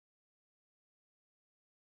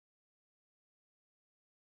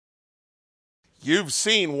You've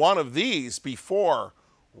seen one of these before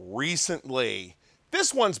recently.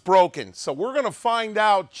 This one's broken, so we're going to find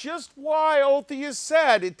out just why Otheus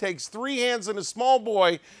said it takes 3 hands and a small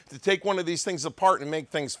boy to take one of these things apart and make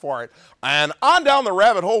things for it. And on down the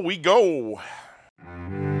rabbit hole we go.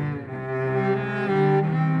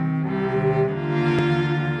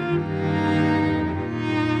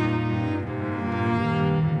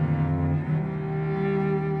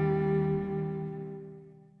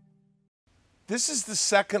 This is the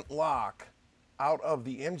second lock out of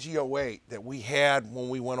the MG08 that we had when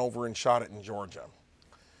we went over and shot it in Georgia.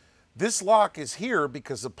 This lock is here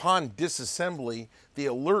because upon disassembly, the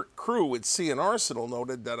alert crew at Sea and Arsenal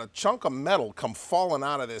noted that a chunk of metal come falling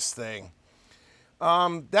out of this thing.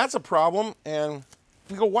 That's a problem, and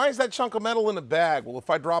you go, why is that chunk of metal in a bag? Well, if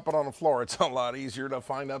I drop it on the floor, it's a lot easier to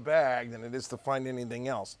find a bag than it is to find anything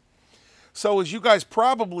else. So as you guys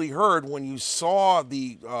probably heard when you saw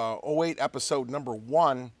the 08 episode number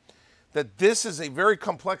 1, that this is a very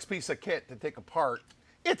complex piece of kit to take apart.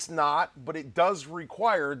 It's not, but it does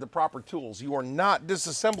require the proper tools. You are not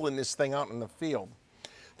disassembling this thing out in the field.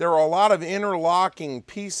 There are a lot of interlocking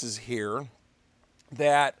pieces here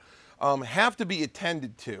that have to be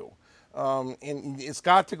attended to. And it's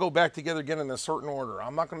got to go back together again in a certain order.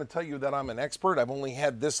 I'm not going to tell you that I'm an expert. I've only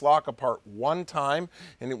had this lock apart one time,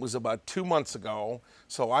 and it was about 2 months ago.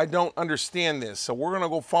 So I don't understand this. So we're going to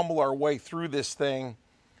go fumble our way through this thing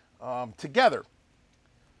together.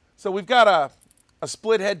 So we've got a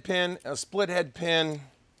split head pin, a split head pin.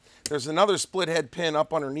 There's another split head pin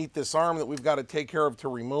up underneath this arm that we've got to take care of to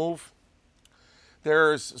remove.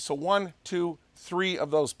 So 1, 2, 3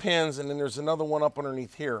 of those pins, and then there's another one up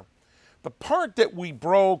underneath here. The part that we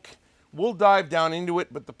broke, we'll dive down into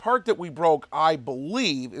it, but the part that we broke, I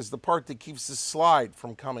believe, is the part that keeps the slide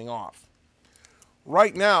from coming off.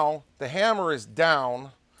 Right now, the hammer is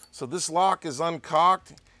down, so this lock is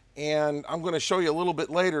uncocked, and I'm going to show you a little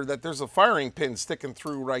bit later that there's a firing pin sticking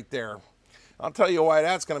through right there. I'll tell you why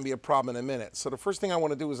that's going to be a problem in a minute. So the first thing I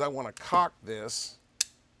want to do is I want to cock this.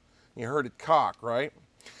 You heard it cock, right?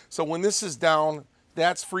 So when this is down,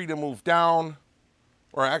 that's free to move down.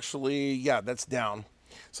 Or actually, yeah, that's down.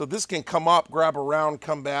 So this can come up, grab around,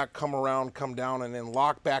 come back, come around, come down, and then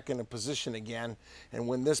lock back into position again. And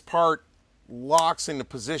when this part locks into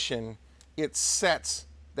position, it sets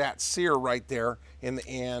that sear right there.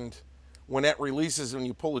 And when that releases, when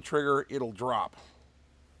you pull the trigger, it'll drop.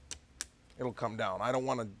 It'll come down. I don't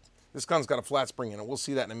want to, this gun's got a flat spring in it. We'll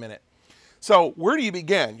see that in a minute. So where do you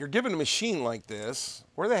begin? You're given a machine like this.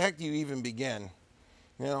 Where the heck do you even begin?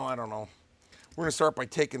 You know, I don't know. We're going to start by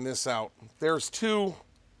taking this out. There's 2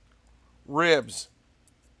 ribs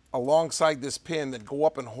alongside this pin that go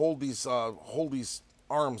up and hold these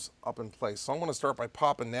arms up in place. So I'm going to start by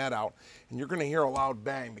popping that out, and you're going to hear a loud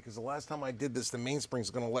bang because the last time I did this, the mainspring is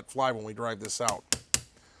going to let fly when we drive this out.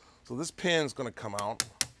 So this pin's going to come out.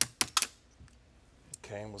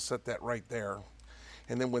 Okay, and we'll set that right there.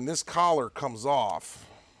 And then when this collar comes off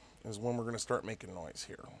is when we're going to start making noise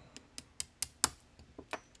here.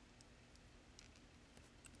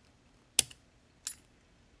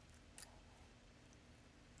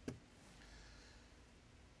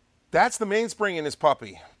 That's the mainspring in this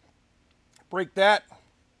puppy. Break that,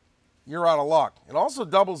 you're out of luck. It also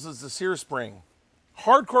doubles as the sear spring.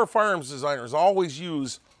 Hardcore firearms designers always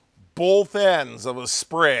use both ends of a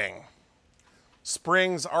spring.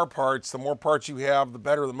 Springs are parts. The more parts you have, the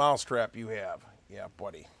better the mousetrap you have. Yeah,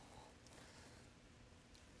 buddy.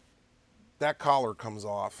 That collar comes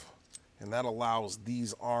off, and that allows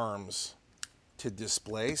these arms to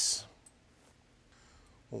displace.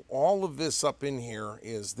 Well, all of this up in here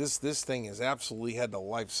is, this thing has absolutely had the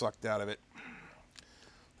life sucked out of it.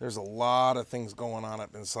 There's a lot of things going on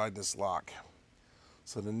up inside this lock.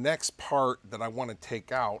 So the next part that I want to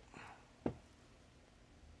take out,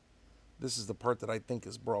 this is the part that I think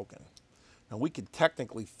is broken. Now we could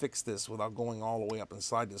technically fix this without going all the way up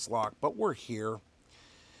inside this lock, but we're here.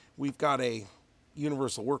 We've got a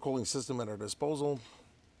universal work holding system at our disposal.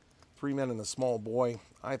 3 men and a small boy.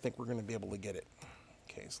 I think we're going to be able to get it.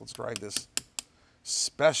 Okay, so let's drive this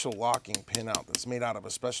special locking pin out that's made out of a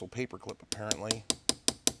special paper clip, apparently.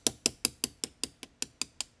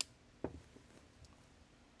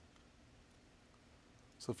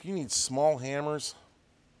 So if you need small hammers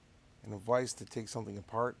and a vise to take something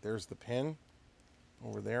apart, there's the pin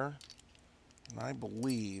over there. And I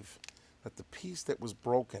believe that the piece that was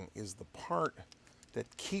broken is the part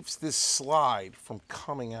that keeps this slide from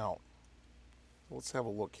coming out. Let's have a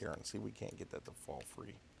look here and see if we can't get that to fall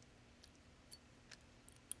free.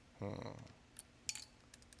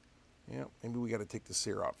 Yeah, maybe we got to take the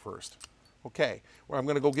sear out first. Okay, well, I'm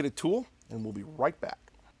going to go get a tool, and we'll be right back.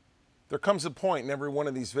 There comes a point in every one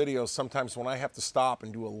of these videos sometimes when I have to stop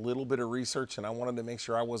and do a little bit of research, and I wanted to make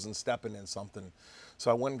sure I wasn't stepping in something.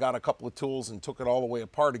 So I went and got a couple of tools and took it all the way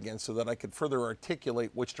apart again so that I could further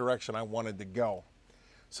articulate which direction I wanted to go.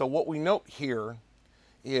 So what we note here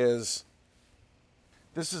is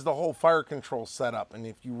this is the whole fire control setup, and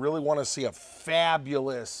if you really want to see a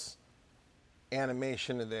fabulous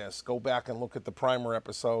animation of this, go back and look at the primer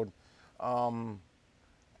episode.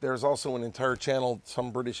 There's also an entire channel, Some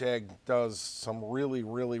British Egg does some really,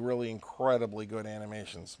 really, really incredibly good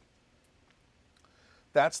animations.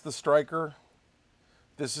 That's the striker.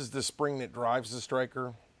 This is the spring that drives the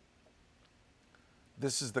striker.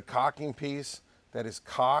 This is the cocking piece that is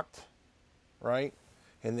cocked, right?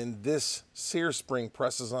 And then this sear spring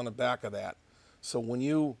presses on the back of that. So when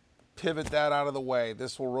you pivot that out of the way,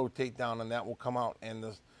 this will rotate down and that will come out, and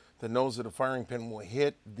the nose of the firing pin will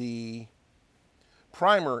hit the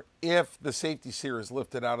primer if the safety sear is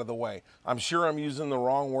lifted out of the way. I'm sure I'm using the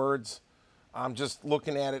wrong words. I'm just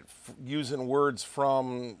looking at it using words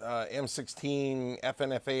from M16,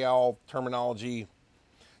 FNFAL terminology.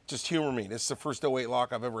 Just humor me. This is the first 08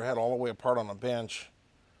 lock I've ever had all the way apart on a bench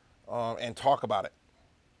and talk about it.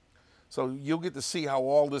 So you'll get to see how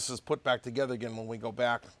all this is put back together again when we go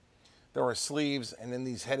back. There are sleeves, and then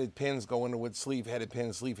these headed pins go into with sleeve headed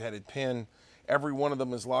pin, sleeve headed pin. Every one of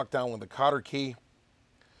them is locked down with a cotter key.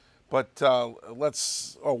 But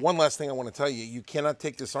one last thing I want to tell you. You cannot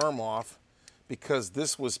take this arm off because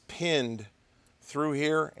this was pinned through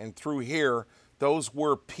here and through here. Those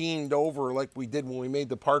were peened over like we did when we made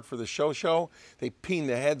the part for the show. They peened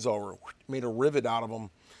the heads over, made a rivet out of them.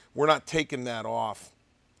 We're not taking that off.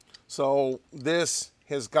 So this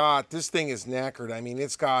thing is knackered. I mean,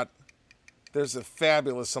 there's a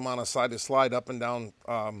fabulous amount of side to slide up and down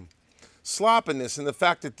slop in this, and the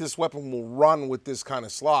fact that this weapon will run with this kind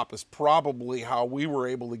of slop is probably how we were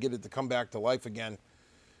able to get it to come back to life again,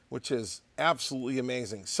 which is absolutely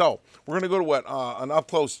amazing. So we're going to go to an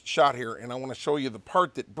up-close shot here, and I want to show you the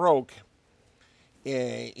part that broke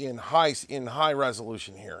in high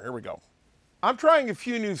resolution here. Here we go. I'm trying a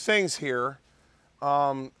few new things here.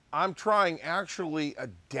 I'm trying actually a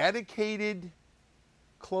dedicated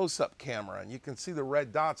close-up camera, and you can see the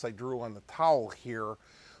red dots I drew on the towel here,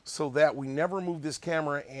 so that we never move this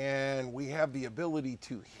camera and we have the ability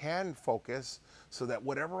to hand focus so that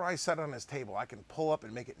whatever I set on this table, I can pull up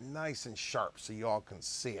and make it nice and sharp so you all can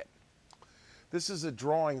see it. This is a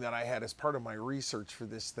drawing that I had as part of my research for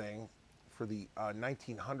this thing, for the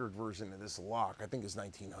 1900 version of this lock. I think it's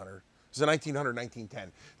 1900. It's a 1900,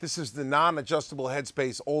 1910. This is the non-adjustable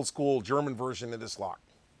headspace, old school German version of this lock.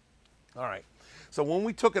 All right, so when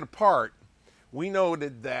we took it apart, we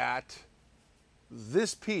noted that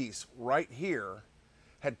this piece right here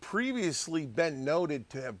had previously been noted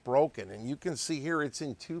to have broken, and you can see here it's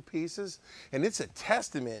in two pieces, and it's a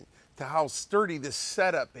testament to how sturdy this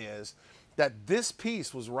setup is, that this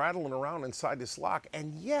piece was rattling around inside this lock,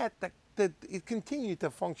 and yet it continued to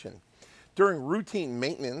function. During routine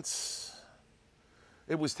maintenance,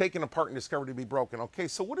 it was taken apart and discovered to be broken. Okay,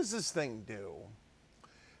 so what does this thing do?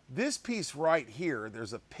 This piece right here,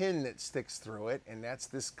 there's a pin that sticks through it, and that's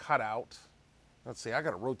this cutout. Let's see, I got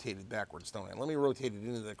to rotate it backwards, don't I? Let me rotate it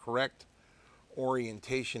into the correct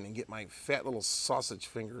orientation and get my fat little sausage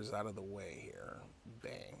fingers out of the way here.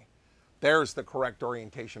 Bang. There's the correct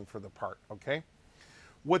orientation for the part, okay?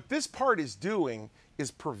 What this part is doing is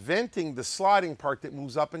preventing the sliding part that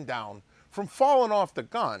moves up and down from falling off the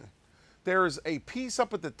gun. There's a piece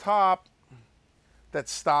up at the top that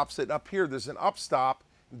stops it. Up here, there's an up stop.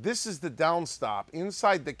 This is the down stop.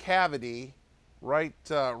 Inside the cavity, right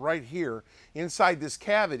here, inside this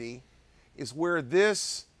cavity is where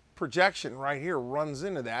this projection right here runs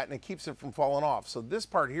into that, and it keeps it from falling off. So this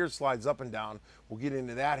part here slides up and down. We'll get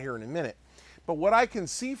into that here in a minute. But what I can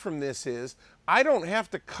see from this is I don't have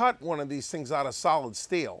to cut one of these things out of solid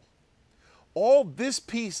steel. All this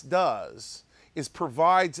piece does is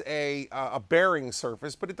provides a bearing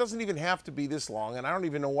surface, but it doesn't even have to be this long, and I don't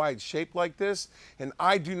even know why it's shaped like this, and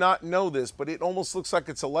I do not know this, but it almost looks like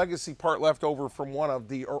it's a legacy part left over from one of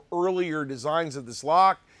the earlier designs of this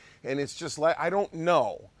lock, and it's just like, I don't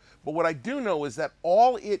know. But what I do know is that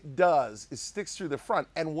all it does is sticks through the front,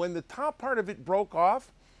 and when the top part of it broke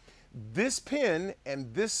off, this pin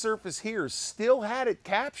and this surface here still had it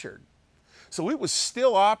captured. So it was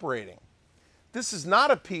still operating. This is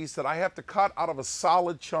not a piece that I have to cut out of a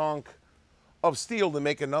solid chunk of steel to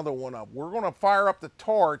make another one up. We're going to fire up the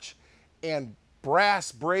torch and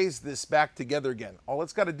brass braze this back together again. All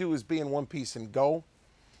it's got to do is be in one piece and go.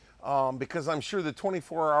 because I'm sure the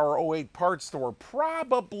 24-hour 08 parts store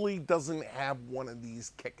probably doesn't have one of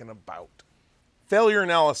these kicking about. Failure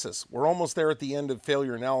analysis. We're almost there at the end of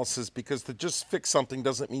failure analysis, because to just fix something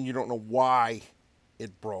doesn't mean you don't know why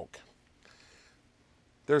it broke.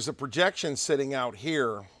 There's a projection sitting out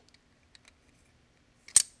here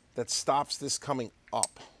that stops this coming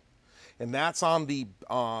up. And that's on the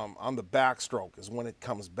backstroke is when it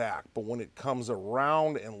comes back. But when it comes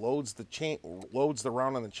around and loads the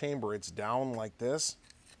round on the chamber, it's down like this.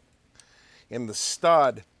 And the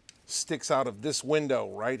stud sticks out of this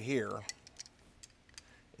window right here,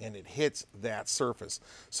 and it hits that surface.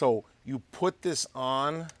 So you put this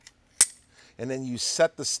on, and then you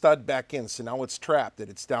set the stud back in. So now it's trapped at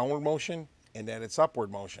its downward motion and at its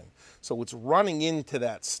upward motion. So it's running into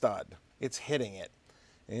that stud. It's hitting it.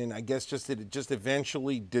 And I guess it just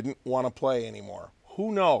eventually didn't want to play anymore.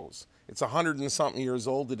 Who knows? It's 100 and something years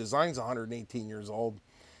old. The design's 118 years old.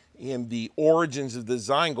 And the origins of the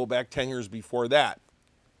design go back 10 years before that.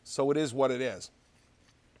 So it is what it is.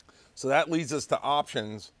 So that leads us to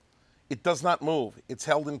options. It does not move. It's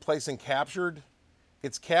held in place and captured.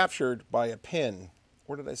 It's captured by a pin.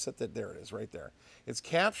 Where did I set that? There it is, right there. It's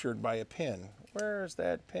captured by a pin. Where's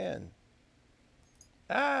that pin?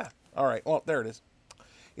 Ah, all right. Well, there it is.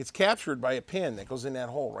 It's captured by a pin that goes in that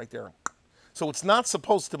hole right there. So it's not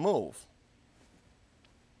supposed to move.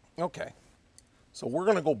 Okay. So we're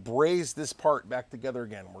going to go braze this part back together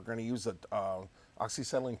again. We're going to use a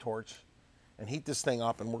oxyacetylene torch and heat this thing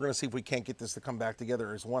up, and we're going to see if we can't get this to come back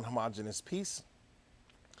together as one homogeneous piece.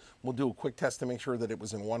 We'll do a quick test to make sure that it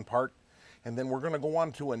was in one part. And then we're going to go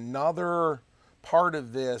on to another part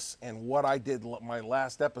of this, and what I did my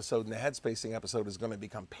last episode, in the head spacing episode, is going to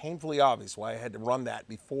become painfully obvious why I had to run that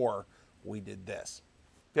before we did this.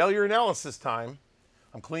 Failure analysis time.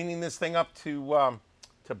 I'm cleaning this thing up to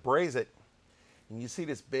braze it. And you see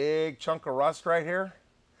this big chunk of rust right here?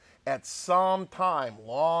 At some time,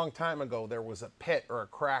 long time ago, there was a pit or a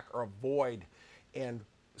crack or a void, and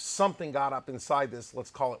something got up inside this,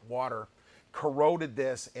 let's call it water, corroded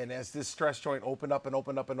this, and as this stress joint opened up and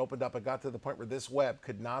opened up and opened up, it got to the point where this web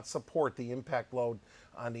could not support the impact load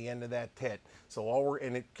on the end of that tit. So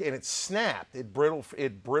it snapped, it brittle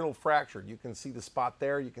fractured. You can see the spot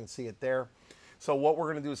there, you can see it there. So what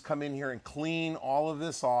we're going to do is come in here and clean all of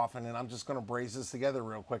this off, and then I'm just going to braze this together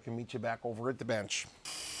real quick and meet you back over at the bench.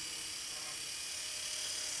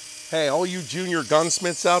 Hey, all you junior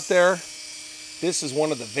gunsmiths out there, this is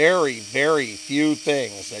one of the very, very few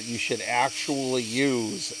things that you should actually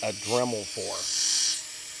use a Dremel for.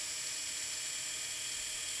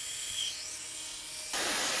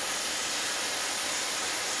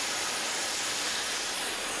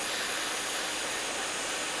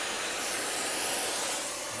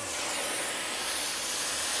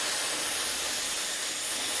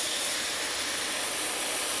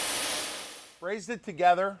 Brazed it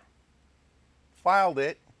together, filed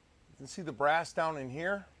it. You can see the brass down in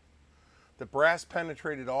here. The brass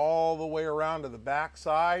penetrated all the way around to the back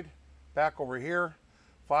side, back over here,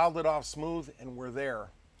 filed it off smooth, and we're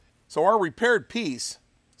there. So our repaired piece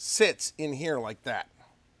sits in here like that.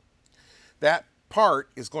 That part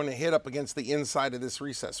is going to hit up against the inside of this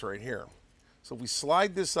recess right here. So if we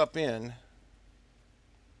slide this up in,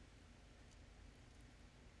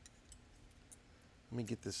 let me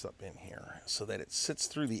get this up in here so that it sits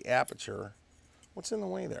through the aperture. What's in the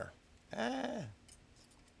way there? Ah,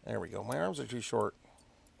 there we go. My arms are too short.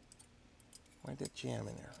 Why'd that jam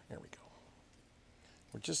in there? There we go.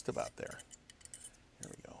 We're just about there.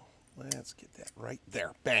 There we go. Let's get that right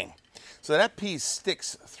there. Bang. So that piece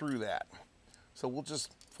sticks through that. So we'll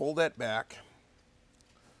just fold that back,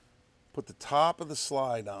 put the top of the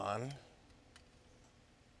slide on,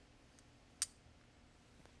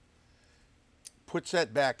 push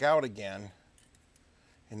that back out again,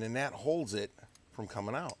 and then that holds it from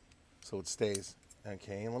coming out. So it stays.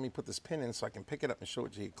 Okay, and let me put this pin in so I can pick it up and show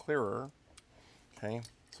it to you clearer. Okay,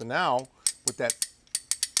 so now with that,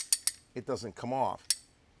 it doesn't come off.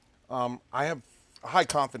 I have high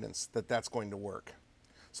confidence that that's going to work.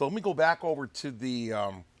 So let me go back over to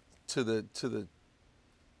the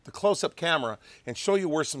close-up camera and show you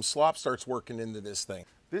where some slop starts working into this thing.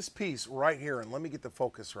 This piece right here, and let me get the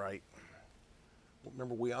focus right.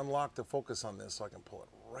 Remember, we unlocked the focus on this so I can pull it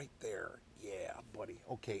right there. Yeah, buddy.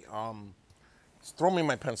 Okay, just throw me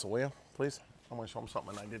my pencil, will you, please? I want to show them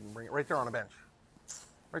something and I didn't bring it. Right there on the bench.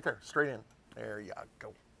 Right there, straight in. There you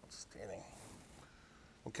go. Standing.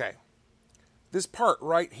 Okay. This part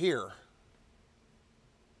right here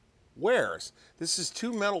wears. This is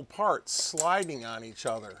two metal parts sliding on each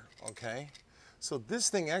other, okay? So this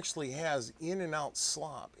thing actually has in and out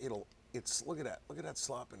slop. It'll it's, look at that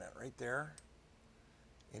slop in that right there.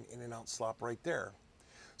 And in and out slop right there.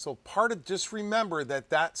 So part of, just remember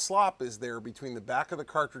that slop is there between the back of the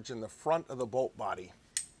cartridge and the front of the bolt body.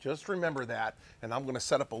 Just remember that, and I'm gonna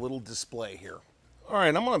set up a little display here. All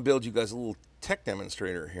right, I'm gonna build you guys a little tech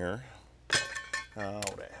demonstrator here. Oh,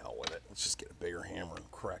 the hell with it. Let's just get a bigger hammer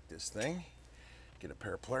and crack this thing. Get a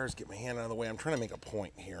pair of pliers, get my hand out of the way. I'm trying to make a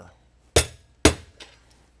point here.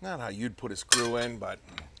 Not how you'd put a screw in, but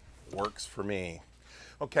works for me.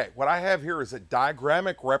 Okay, what I have here is a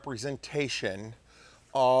diagrammic representation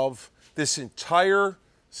of this entire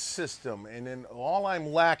system, and then all I'm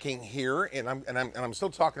lacking here, and I'm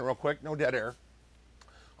still talking real quick, no dead air.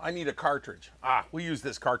 I need a cartridge. We use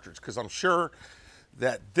this cartridge because I'm sure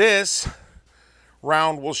that this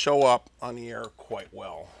round will show up on the air quite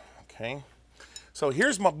well. Okay, so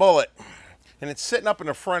here's my bullet, and it's sitting up in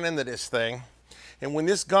the front end of this thing, and when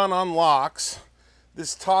this gun unlocks,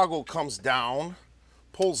 this toggle comes down,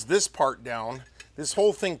 pulls this part down, this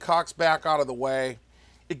whole thing cocks back out of the way.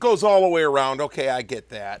 It goes all the way around. Okay, I get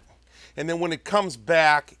that. And then when it comes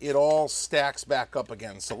back, it all stacks back up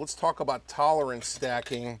again. So let's talk about tolerance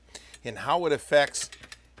stacking and how it affects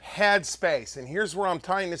headspace. And here's where I'm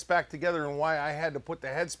tying this back together and why I had to put the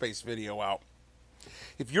headspace video out.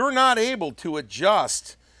 If you're not able to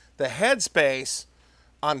adjust the headspace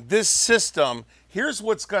on this system, here's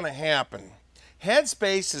what's going to happen.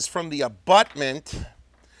 Headspace is from the abutment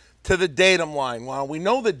to the datum line. Well, we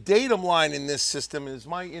know the datum line in this system is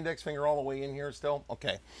my index finger all the way in here still.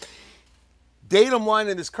 Okay. Datum line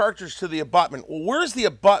in this cartridge to the abutment. Well, where's the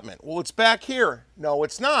abutment? Well, it's back here. No,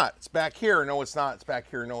 it's not. It's back here. No, it's not. It's back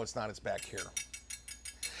here. No, it's not. It's back here.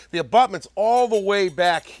 The abutment's all the way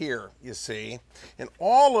back here, you see, and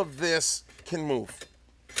all of this can move.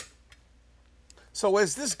 So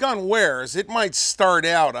as this gun wears, it might start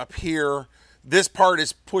out up here. This part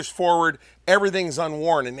is pushed forward, everything's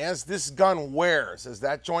unworn, and as this gun wears, as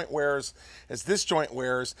that joint wears, as this joint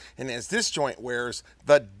wears, and as this joint wears,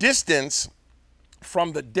 the distance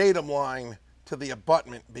from the datum line to the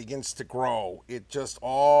abutment begins to grow. It just,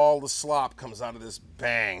 all the slop comes out of this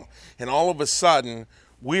bang, and all of a sudden,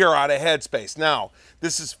 we are out of headspace. Now,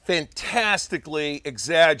 this is fantastically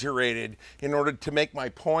exaggerated in order to make my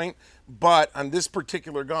point, but on this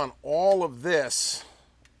particular gun, all of this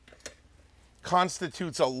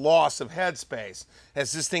constitutes a loss of headspace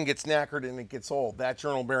as this thing gets knackered and it gets old. That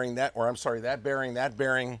journal bearing, that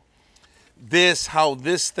bearing, this, how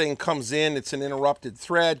this thing comes in, it's an interrupted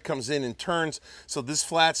thread, comes in and turns. So this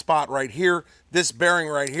flat spot right here, this bearing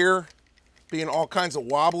right here, being all kinds of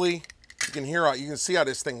wobbly, you can see how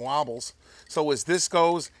this thing wobbles. So as this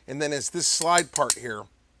goes, and then as this slide part here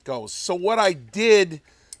goes. So what I did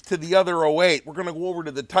to the other 08, we're gonna go over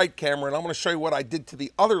to the tight camera and I'm gonna show you what I did to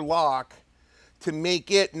the other lock to make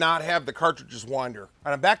it not have the cartridges wander.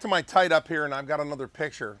 And I'm back to my tight up here, and I've got another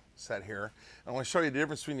picture set here. I want to show you the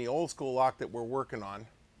difference between the old school lock that we're working on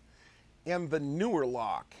and the newer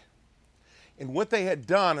lock. And what they had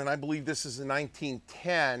done, and I believe this is a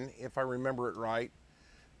 1910, if I remember it right.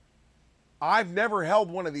 I've never held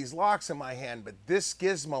one of these locks in my hand, but this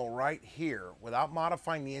gizmo right here, without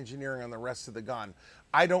modifying the engineering on the rest of the gun,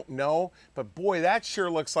 I don't know, but boy, that sure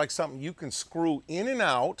looks like something you can screw in and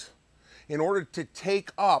out in order to take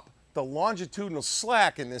up the longitudinal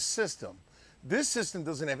slack in this system. This system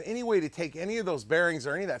doesn't have any way to take any of those bearings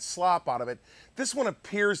or any of that slop out of it. This one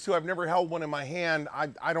appears to, I've never held one in my hand.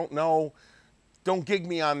 I don't know, don't gig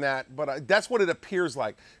me on that, but that's what it appears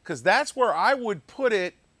like. Because that's where I would put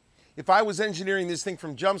it if I was engineering this thing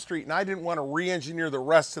from Jump Street and I didn't want to re-engineer the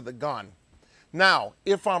rest of the gun. Now,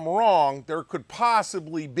 if I'm wrong, there could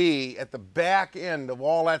possibly be, at the back end of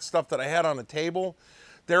all that stuff that I had on the table,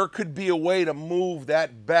 there could be a way to move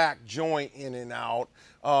that back joint in and out.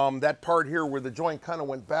 That part here where the joint kind of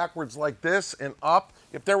went backwards like this and up,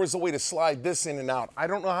 if there was a way to slide this in and out. I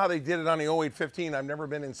don't know how they did it on the 0815. I've never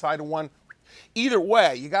been inside of one. Either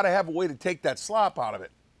way, you got to have a way to take that slop out of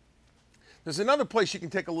it. There's another place you can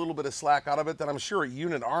take a little bit of slack out of it that I'm sure a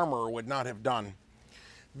unit armorer would not have done.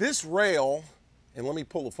 This rail, and let me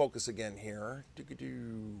pull the focus again here.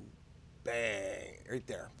 Bang, right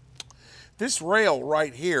there. This rail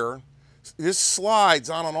right here, this slides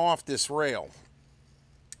on and off this rail.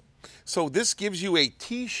 So this gives you a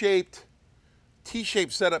T-shaped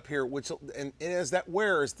setup here, which, and as that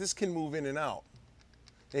wears, this can move in and out.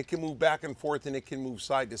 It can move back and forth and it can move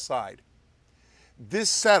side to side. This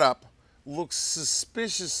setup looks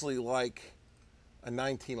suspiciously like a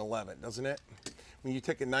 1911, doesn't it? When you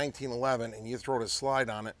take a 1911 and you throw a slide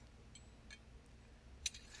on it,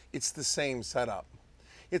 it's the same setup.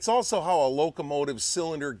 It's also how a locomotive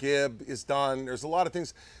cylinder gib is done. There's a lot of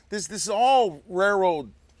things. This is all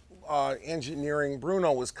railroad engineering.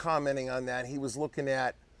 Bruno was commenting on that. He was looking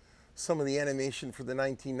at some of the animation for the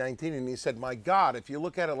 1919, and he said, my God, if you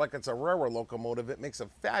look at it like it's a railroad locomotive, it makes a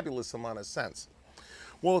fabulous amount of sense.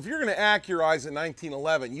 Well, if you're going to accurize in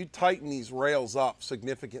 1911, you tighten these rails up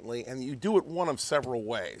significantly, and you do it one of several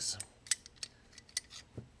ways.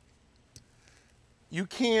 You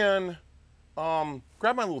can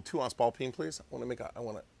grab my little 2-ounce ball peen, please. I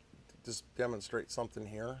want to just demonstrate something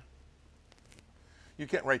here. You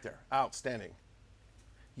can, right there, outstanding.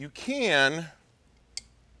 You can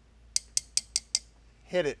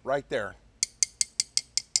hit it right there.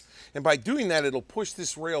 And by doing that, it'll push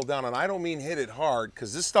this rail down, and I don't mean hit it hard,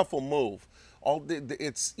 because this stuff will move.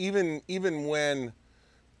 It's even when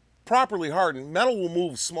properly hardened, metal will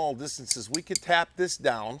move small distances. We could tap this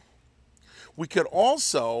down. We could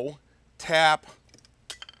also tap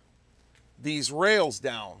these rails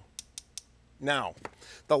down. Now,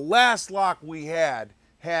 the last lock we had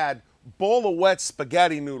bowl of wet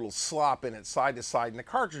spaghetti noodles slop in it side to side, and the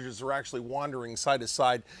cartridges are actually wandering side to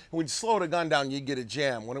side. And when you slow the gun down, you get a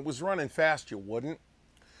jam. When it was running fast, you wouldn't.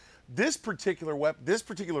 This particular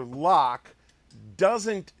lock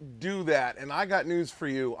doesn't do that, and I got news for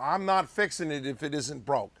you. I'm not fixing it if it isn't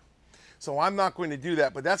broke. So I'm not going to do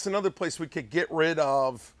that, but that's another place we could get rid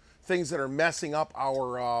of things that are messing up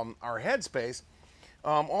our headspace.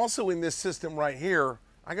 Also in this system right here,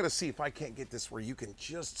 I got to see if I can't get this where you can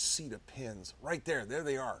just see the pins right there. There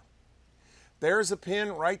they are. There's a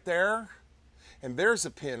pin right there, and there's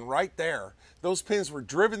a pin right there. Those pins were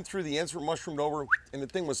driven through, the ends were mushroomed over, and the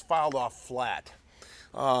thing was filed off flat.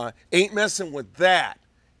 Ain't messing with that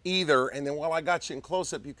either. And then while I got you in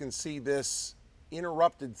close-up, you can see this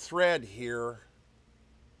interrupted thread here.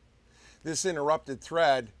 This interrupted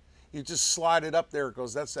thread, you just slide it up there. It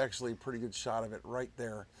goes, that's actually a pretty good shot of it right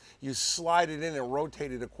there. You slide it in and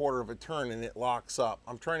rotate it 1/4 of a turn, and it locks up.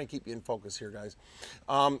 I'm trying to keep you in focus here, guys.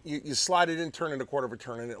 You slide it in, turn it 1/4 of a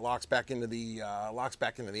turn, and it locks back into the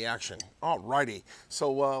action. Alrighty.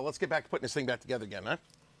 So let's get back to putting this thing back together again, huh?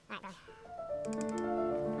 All right, go.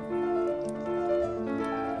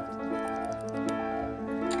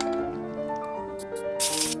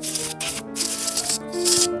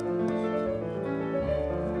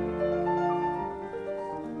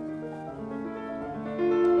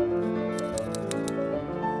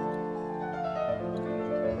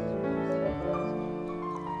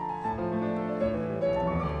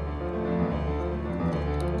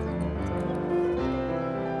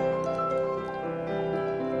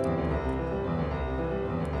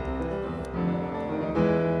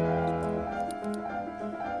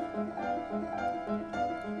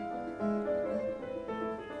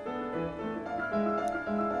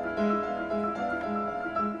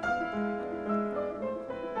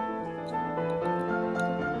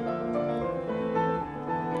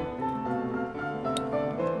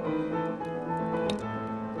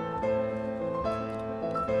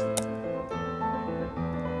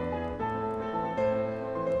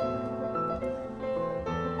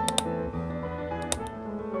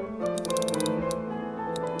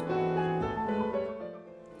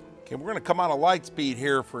 Okay, we're going to come out of light speed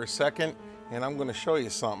here for a second, and I'm going to show you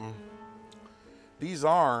something. These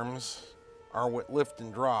arms are what lift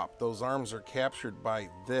and drop. Those arms are captured by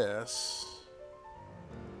this,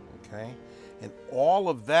 okay? And all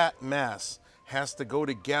of that mess has to go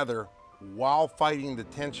together while fighting the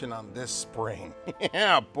tension on this spring.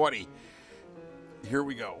 Yeah, buddy. Here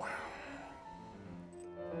we go.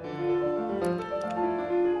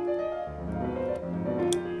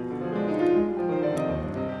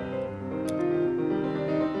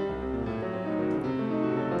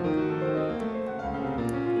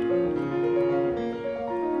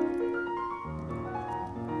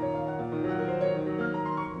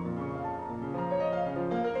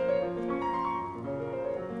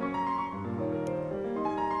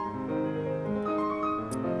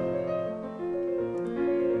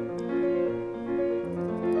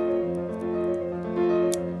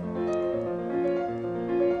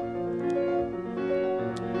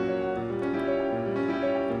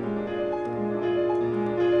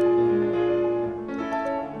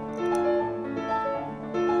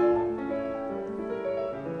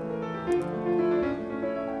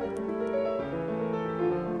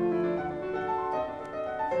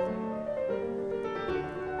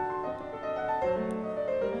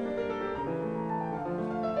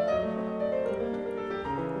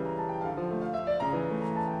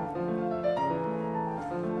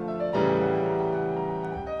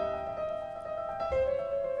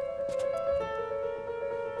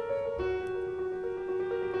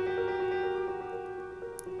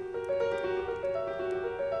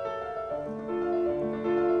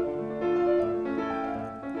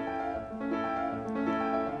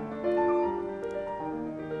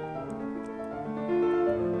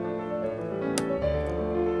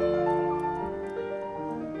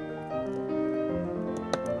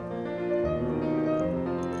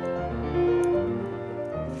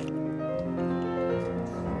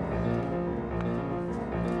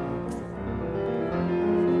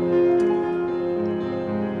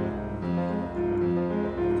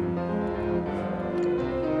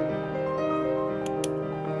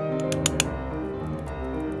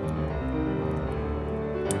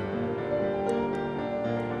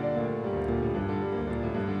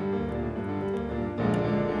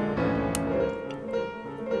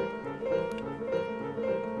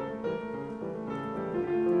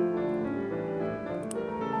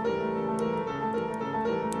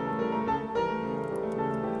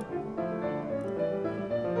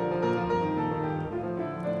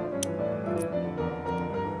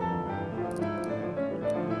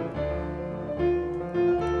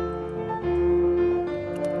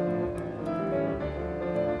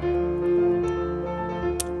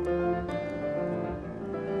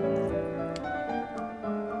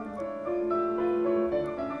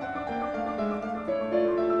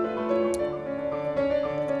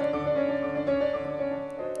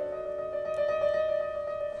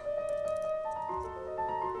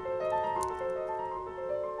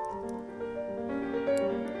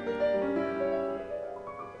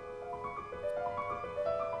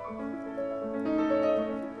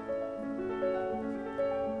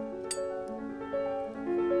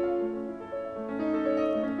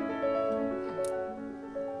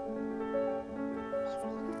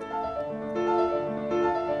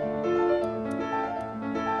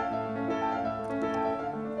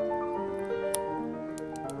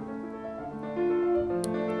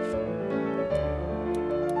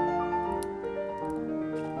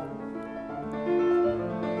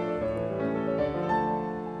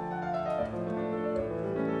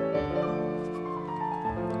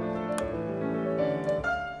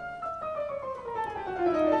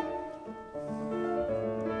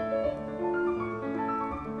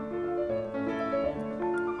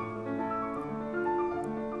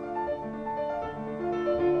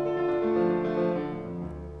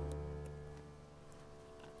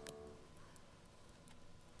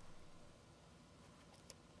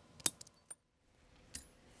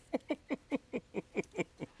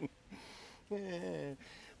 We're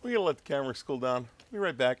going to let the camera cool down. Be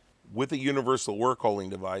right back. With a universal work holding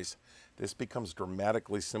device, this becomes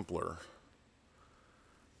dramatically simpler.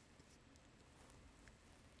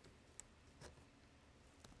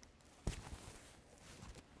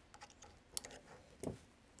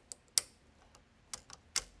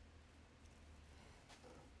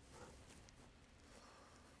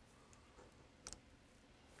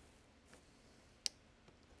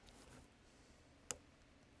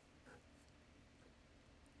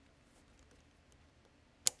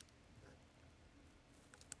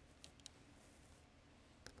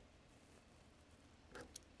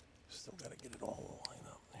 Still got to get it all lined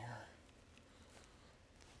up there.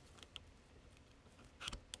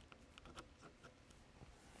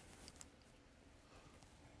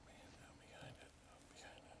 Down behind it, up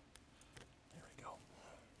behind it. There we go.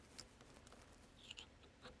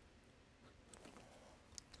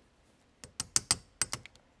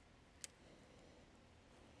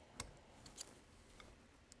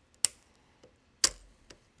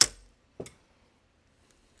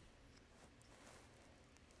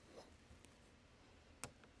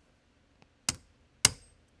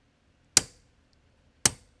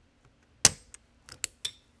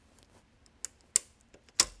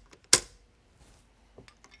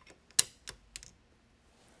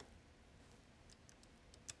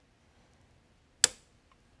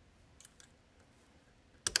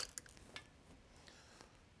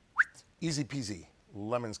 Easy peasy,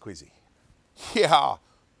 lemon squeezy. Yeah,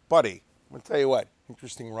 buddy, I'm gonna tell you what,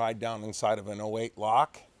 interesting ride down inside of an '08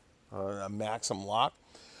 lock, a Maxim lock.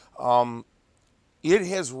 It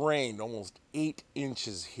has rained almost 8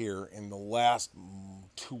 inches here in the last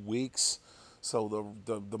 2 weeks. So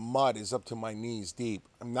the mud is up to my knees deep.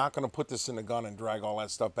 I'm not gonna put this in a gun and drag all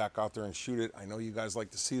that stuff back out there and shoot it. I know you guys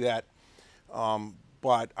like to see that.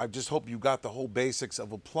 But I just hope you got the whole basics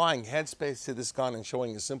of applying headspace to this gun and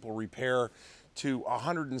showing a simple repair to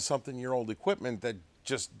 100-and-something-year-old equipment that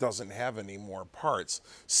just doesn't have any more parts.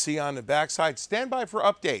 See you on the backside. Stand by for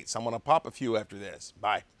updates. I'm going to pop a few after this.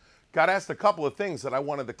 Bye. Got asked a couple of things that I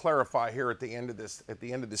wanted to clarify here at the end of this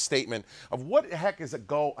statement of what the heck is a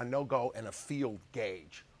go, a no-go, and a field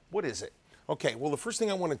gauge. What is it? Okay, well, the first thing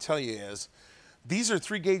I want to tell you is these are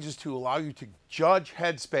 3 gauges to allow you to judge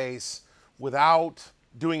headspace without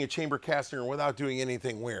doing a chamber casting or without doing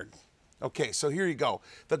anything weird. Okay, so here you go.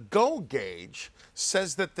 The go gauge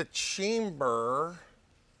says that the chamber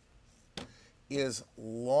is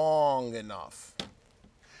long enough.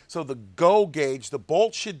 So the go gauge, the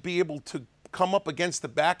bolt should be able to come up against the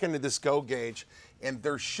back end of this go gauge, and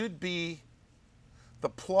there should be the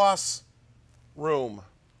plus room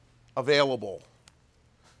available.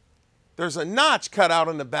 There's a notch cut out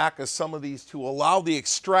on the back of some of these to allow the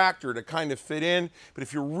extractor to kind of fit in, but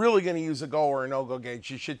if you're really going to use a go or a no-go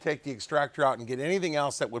gauge, you should take the extractor out and get anything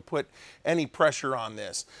else that would put any pressure on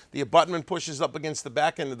this. The abutment pushes up against the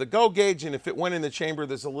back end of the go gauge, and if it went in the chamber,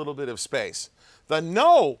 there's a little bit of space. The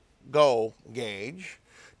no-go gauge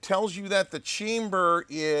tells you that the chamber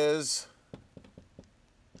is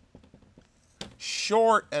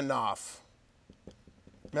short enough.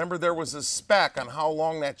 Remember, there was a spec on how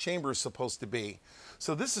long that chamber is supposed to be.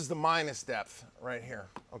 So this is the minus depth right here,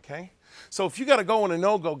 okay? So if you got to go in a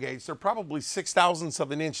no-go gauge, they're probably 0.006 of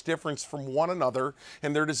an inch difference from one another,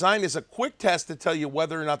 and they're designed as a quick test to tell you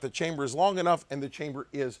whether or not the chamber is long enough and the chamber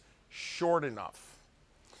is short enough.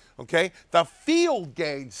 Okay, the field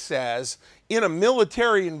gauge says in a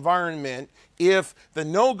military environment, if the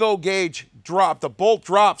no-go gauge the bolt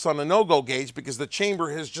drops on the no-go gauge because the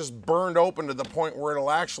chamber has just burned open to the point where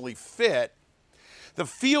it'll actually fit, the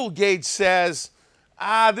field gauge says,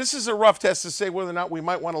 this is a rough test to say whether or not we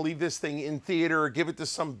might want to leave this thing in theater or give it to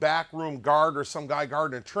some backroom guard or some guy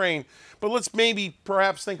guarding a train, but let's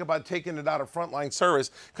perhaps think about taking it out of frontline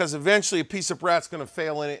service because eventually a piece of brat's going to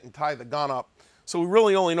fail in it and tie the gun up. So we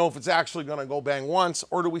really only know if it's actually going to go bang once,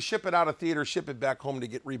 or do we ship it out of theater, ship it back home to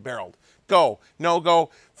get rebarreled? Go, no go,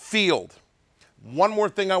 field. One more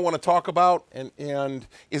thing I want to talk about and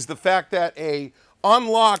is the fact that a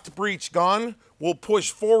unlocked breech gun will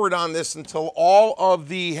push forward on this until all of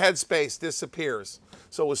the headspace disappears.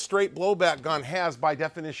 So a straight blowback gun has, by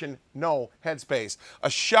definition, no headspace. A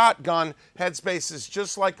shotgun headspace is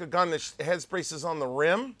just like a gun that headspace is on the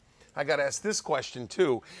rim. I got to ask this question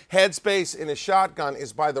too. Headspace in a shotgun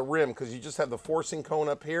is by the rim because you just have the forcing cone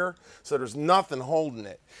up here, so there's nothing holding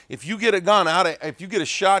it. If you get a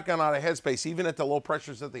shotgun out of headspace, even at the low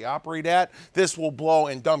pressures that they operate at, this will blow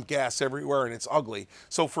and dump gas everywhere, and it's ugly.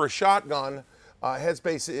 So for a shotgun,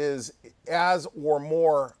 headspace is as or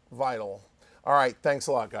more vital. All right, thanks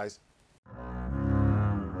a lot, guys.